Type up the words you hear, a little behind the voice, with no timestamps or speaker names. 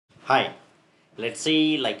Hi, let's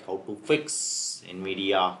see how to fix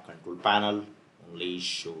NVIDIA Control Panel only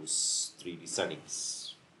shows 3D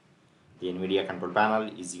settings. The NVIDIA Control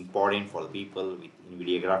Panel is important for the people with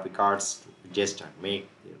NVIDIA graphic cards to adjust and make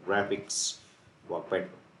their graphics work better.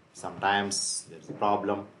 Sometimes there's a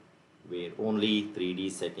problem where only 3D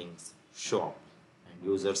settings show up and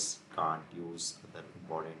users can't use other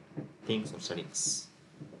important things or settings.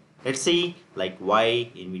 Let's see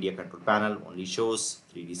why NVIDIA Control Panel only shows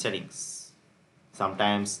 3D settings.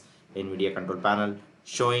 Sometimes NVIDIA Control Panel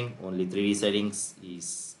showing only 3D settings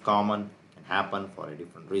is common, can happen for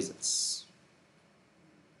different reasons.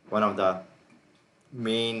 One of the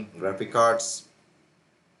main graphic cards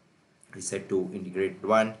is set to integrate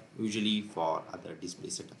one, usually for other display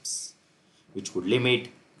setups, which could limit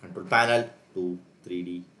control panel to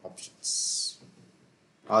 3D options.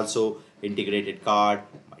 Also, integrated card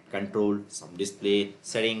might control some display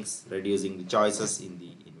settings, reducing the choices in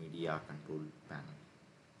the NVIDIA control panel.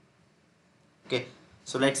 Okay,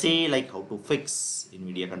 so let's see how to fix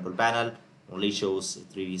NVIDIA control panel only shows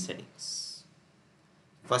 3D settings.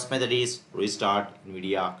 First method is restart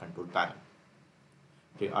NVIDIA control panel.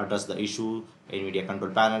 To address the issue, NVIDIA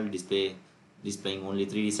control panel displaying only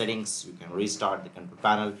 3D settings, you can restart the control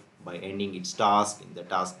panel by ending its task in the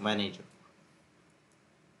task manager.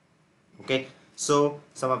 Okay, so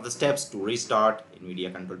some of the steps to restart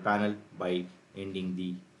NVIDIA control panel by ending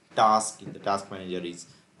the task in the task manager is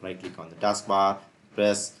right click on the taskbar,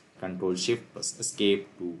 press Ctrl Shift plus Escape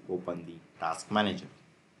to open the task manager.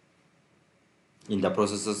 In the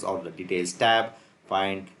processes or the details tab,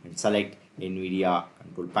 find and select NVIDIA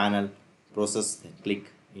control panel process, then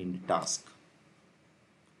click end task.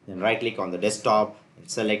 Then right click on the desktop and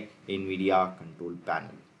select NVIDIA control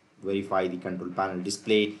panel. Verify the control panel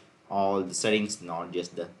display all the settings, not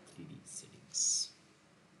just the 3D settings.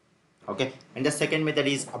 Okay, and the second method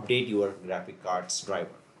is update your graphic card's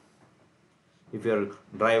driver. If your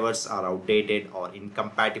drivers are outdated or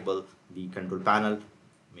incompatible, the control panel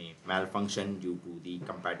may malfunction due to the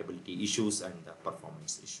compatibility issues and the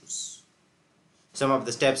performance issues. Some of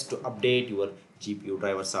the steps to update your GPU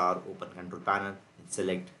drivers are open control panel and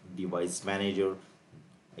select device manager,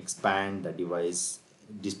 expand the device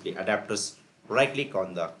display adapters, right click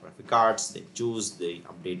on the graphic cards, then choose the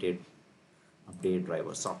update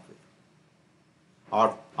driver software,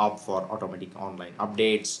 or opt for automatic online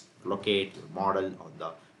updates. Locate your model on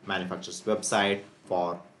the manufacturer's website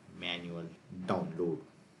for manual download.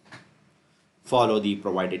 Follow the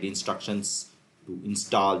provided instructions to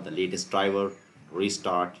install the latest driver and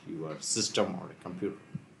restart your system or a computer.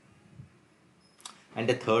 And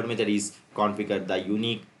the third method is configure the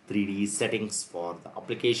unique 3D settings for the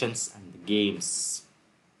applications and the games.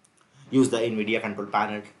 Use the NVIDIA control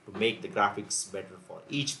panel to make the graphics better for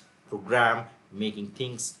each program, making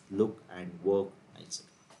things look and work nicer.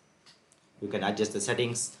 You can adjust the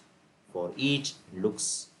settings for each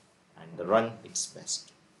looks and run its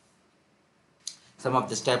best. Some of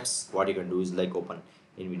the steps what you can do is open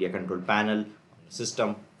NVIDIA control panel on your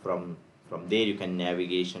system. From there you can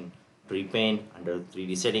navigation tree pane under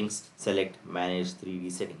 3D settings, select manage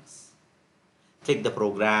 3D settings. Click the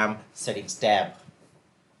program settings tab.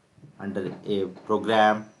 Under a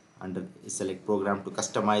program, select program to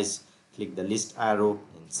customize, click the list arrow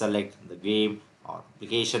and select the game or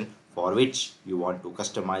application for which you want to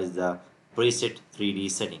customize the preset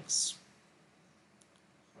 3D settings.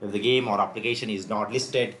 If the game or application is not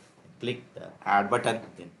listed, click the add button,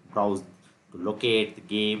 then browse to locate the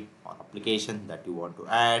game or application that you want to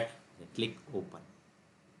add, then click open.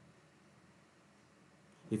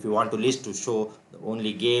 If you want to list to show the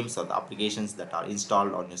only games or the applications that are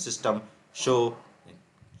installed on your system,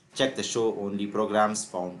 check the show only programs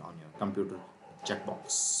found on your computer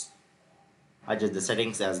checkbox. Adjust the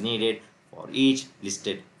settings as needed for each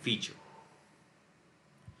listed feature.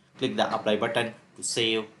 Click the apply button to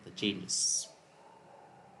save the changes.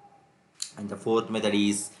 And the fourth method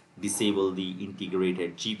is disable the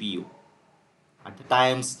integrated GPU. At the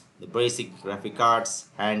times, the basic graphic cards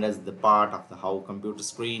handles the part of the how computer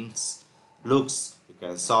screens looks. You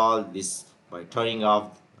can solve this by turning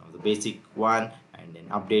off the basic one and then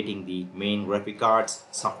updating the main graphic cards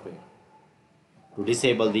software. To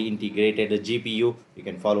disable the integrated GPU, you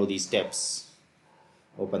can follow these steps.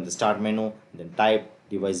 Open the start menu, then type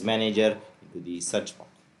device manager into the search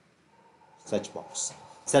box.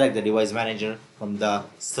 Select the device manager from the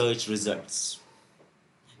search results.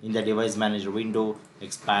 In the device manager window,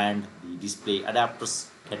 expand the display adapters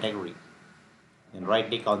category. Then right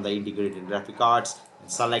click on the integrated graphic cards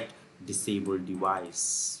and select disable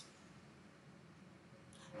device.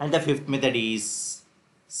 And the fifth method is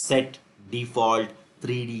set default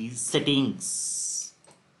 3D settings.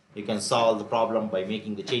 You can solve the problem by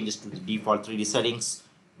making the changes to the default 3D settings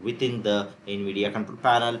within the NVIDIA Control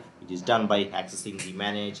Panel. It is done by accessing the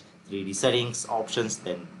Manage 3D Settings options,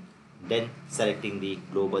 then selecting the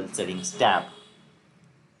Global Settings tab.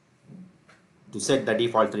 To set the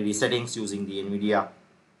default 3D settings using the NVIDIA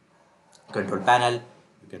Control Panel,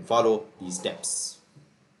 you can follow these steps.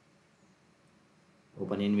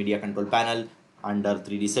 Open NVIDIA Control Panel. Under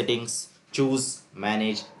 3D Settings, choose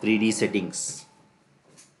Manage 3D Settings.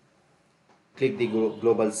 Click the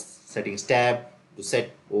Global Settings tab to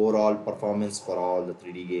set overall performance for all the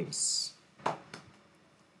 3D games.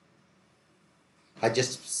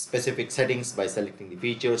 Adjust specific settings by selecting the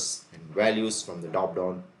features and values from the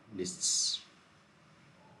drop-down lists.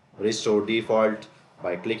 Restore default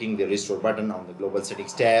by clicking the Restore button on the Global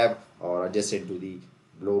Settings tab, or adjust it to the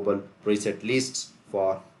Global Preset list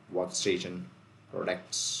for workstation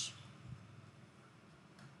products.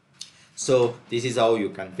 So this is how you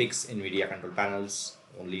can fix NVIDIA Control Panels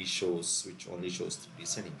which only shows 3D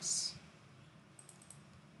settings.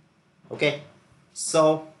 Okay,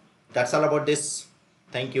 so that's all about this.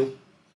 Thank you.